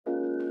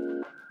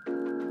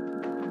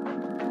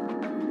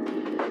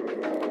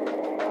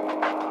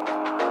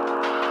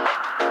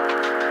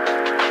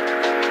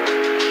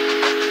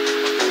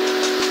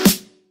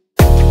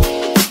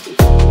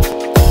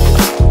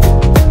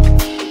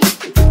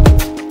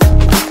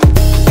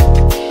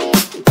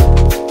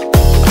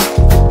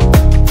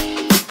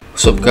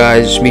What's up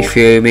guys, it's me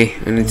Fumi,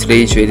 and in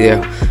today's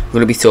video I'm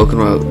going to be talking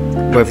about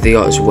whether the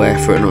yacht is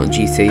worth it or not in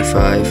GTA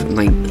 5 and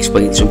like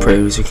explain some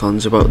pros and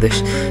cons about this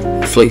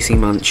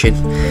floating mansion.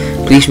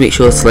 Please make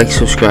sure to like,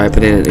 subscribe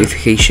and hit the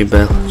notification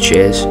bell.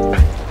 Cheers.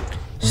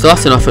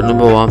 Starting off at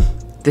number 1,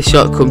 this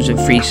yacht comes in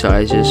 3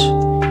 sizes: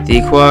 the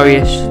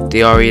Aquarius,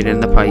 the Orion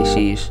and the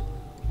Pisces.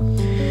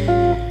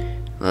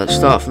 Let's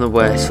start from the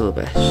worst to the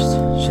best.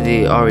 So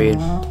the Orion,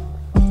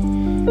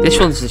 this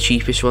one's the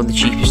cheapest one, the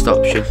cheapest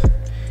option.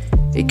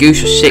 It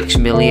goes for 6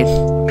 million.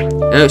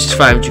 I know it's just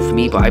 500 for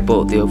me, but I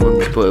bought the other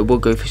ones, but it will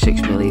go for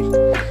 6 million.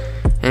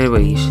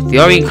 Anyways, the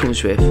Orion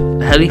comes with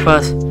a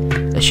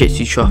helipad, a Shih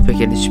Tzu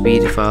Tropic and a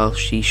speedophile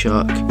Sea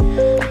Shark.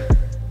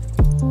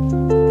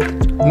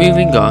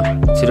 Moving on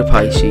to the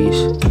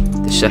Pisces,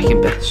 the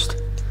second best.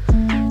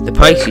 The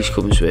Pisces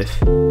comes with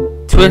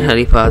twin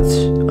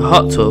helipads, a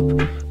hot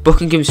tub,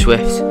 Buckingham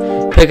Swift,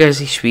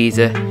 Pegasus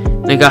Speeder,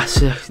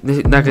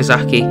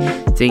 Nagasaki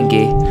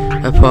dinghy,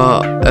 a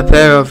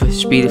pair of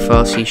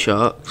speedophile Sea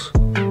Sharks.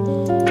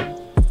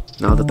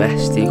 Now the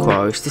best, the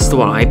Aquarius. This is the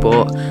one I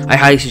bought. I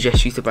highly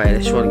suggest you to buy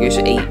this one. It goes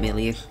for 8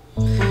 million.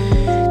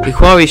 The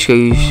Aquarius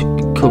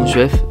comes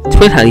with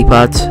twin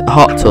helipads, a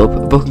hot tub,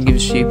 a Buckingham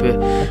Super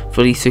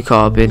Volito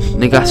Carbon,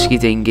 Nagasaki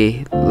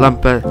dinghy,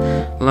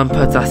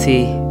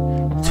 Lampadati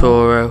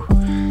Toro,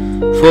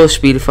 4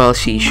 speedophile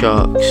Sea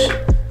Sharks.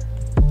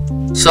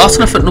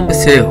 Starting off at number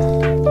 2.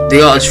 The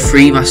yacht has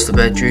 3 master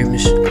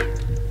bedrooms.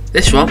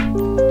 This one,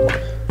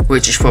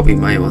 which is probably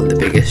one of the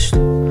biggest,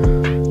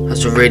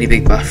 has a really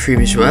big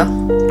bathroom as well.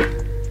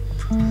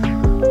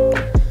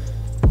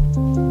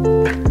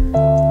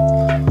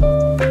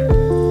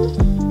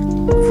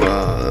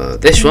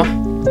 This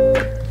one,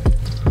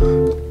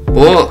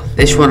 but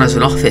this one has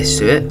an office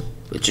to it,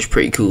 which is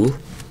pretty cool.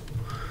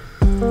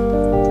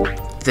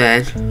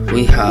 Then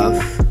we have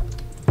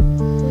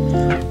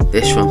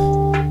this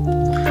one.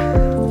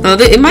 Now,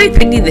 in my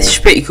opinion, this is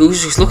pretty cool.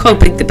 Just look how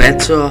big the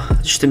beds are.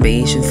 Just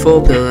amazing.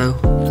 4 pillow,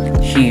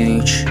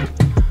 huge.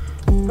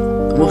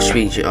 Must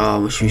be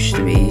just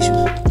amazing.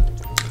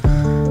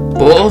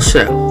 But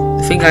also,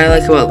 the thing I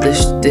like about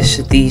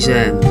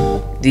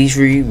these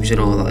rooms and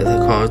all that, the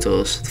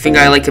corridors. The thing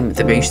I like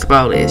the most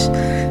about it is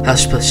it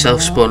has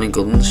self-spawning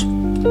guns,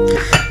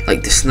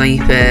 like the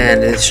sniper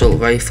and the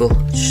assault rifle.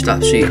 Just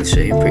absolutely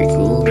insane. Pretty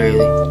cool,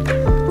 really.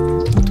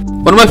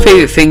 One of my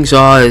favourite things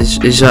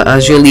is that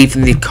as you're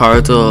leaving the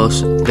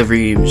corridors, the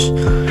rooms,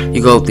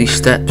 you go up these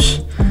steps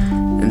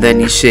and then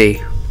you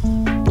see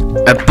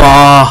a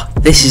bar.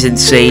 This is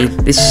insane.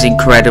 This is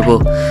incredible.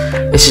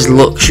 This is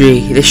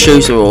luxury. This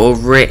shows they're all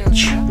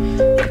rich.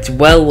 It's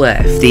well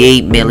worth the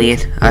 8 million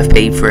I've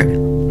paid for it.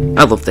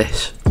 I love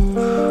this.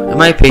 In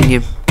my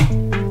opinion,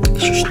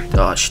 it's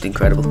just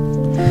incredible.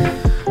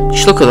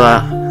 Just look at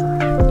that.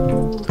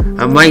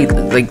 And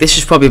this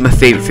is probably my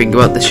favourite thing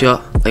about this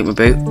yacht. Like the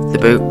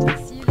boat.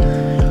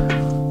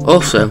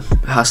 Also,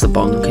 it has the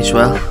bong as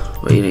well,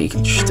 where you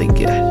can just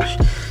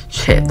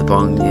just hit the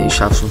bong, just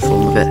have some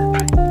fun with it.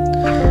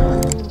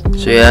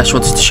 So yeah, I just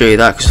wanted to show you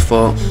that because I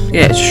thought,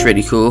 yeah, it's just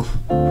really cool.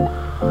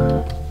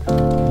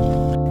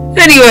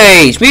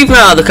 Anyways, moving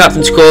out of the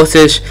captain's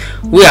quarters,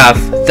 we have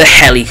the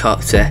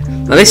helicopter.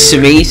 Now this is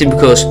amazing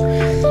because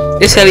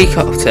this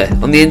helicopter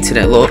on the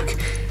internet, look,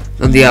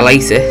 on the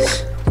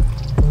Alitis,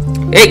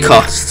 it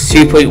costs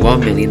 2.1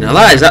 million. Now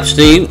that is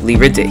absolutely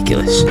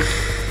ridiculous.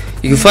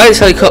 You can fly this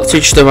helicopter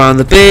just around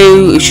the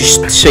boat. It's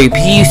just so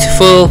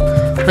beautiful.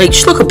 Like,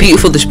 just look how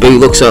beautiful this boat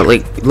looks out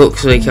like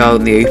out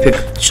in the open.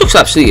 It just looks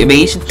absolutely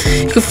amazing.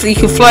 You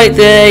can fly it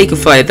there. You can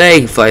fly it there.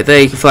 You can fly it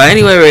there. You can fly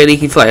anywhere really. You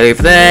can fly it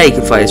over there. You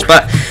can fly this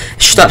back.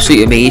 It's just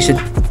absolutely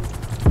amazing.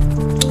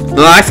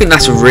 Well, I think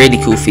that's a really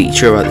cool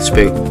feature about this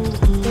boat.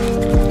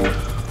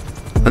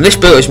 And this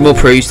boat has more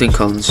pros than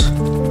cons.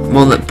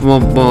 More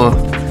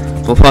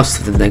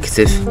positive than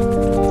negative.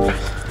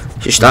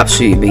 Just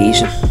absolutely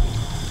amazing.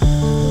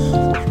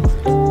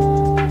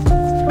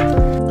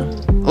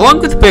 Along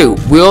with the boat,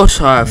 we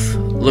also have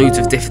loads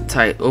of different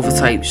other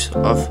types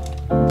of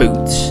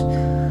boats,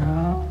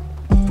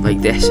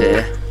 like this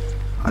here.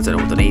 I don't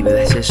know what the name of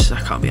this is. I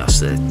can't be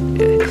asked.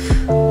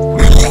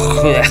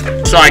 Yeah,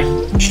 sorry,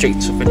 straight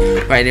to something.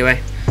 Right, anyway,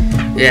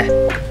 yeah,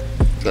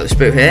 got this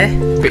boat here.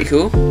 Pretty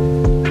cool.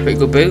 Pretty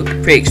good boat.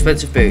 Pretty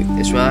expensive boat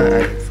as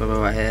well, from what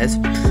I heard.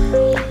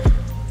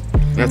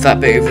 We have that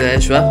boat over there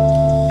as well.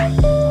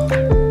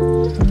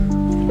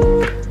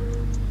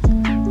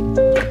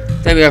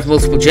 Then we have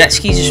multiple jet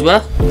skis as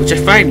well, which I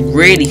find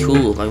really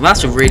cool. Like,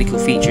 that's a really cool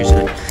feature,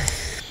 isn't it?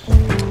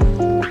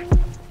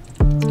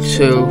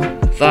 So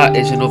that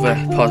is another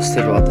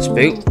positive about this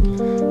boat.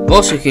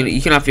 Also,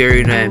 you can have your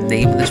own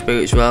name in this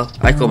boat as well.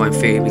 I call mine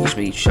Fumi because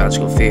my child's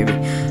called Fumi.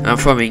 And I'm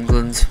from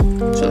England,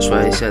 so that's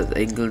why I said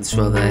England as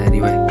well there.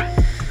 Anyway,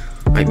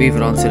 right,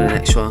 moving on to the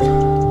next one.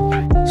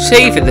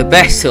 Saving the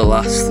best till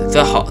last,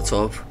 the hot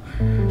tub.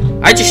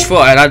 I just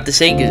thought I'd add this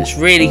in because it's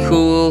really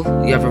cool.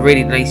 You have a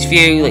really nice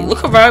view. Like,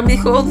 look around me,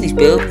 look at all these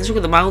buildings, look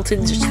at the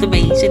mountains. It's just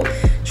amazing.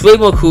 It's way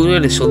more cooler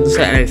in the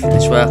sunset and everything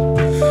as well.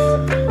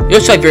 You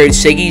also have your own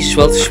ciggies as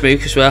well to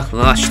smoke as well, and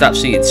that's just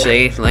absolutely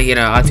insane. Like, you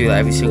know, I do that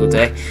every single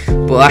day,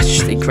 but that's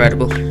just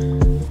incredible.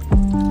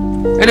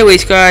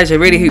 Anyways guys, I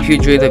really hope you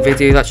enjoyed that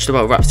video. That just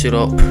about wraps it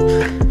up.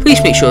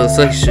 Please make sure to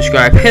like and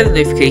subscribe, hit the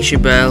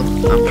notification bell,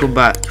 and come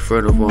back for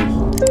another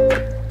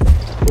one.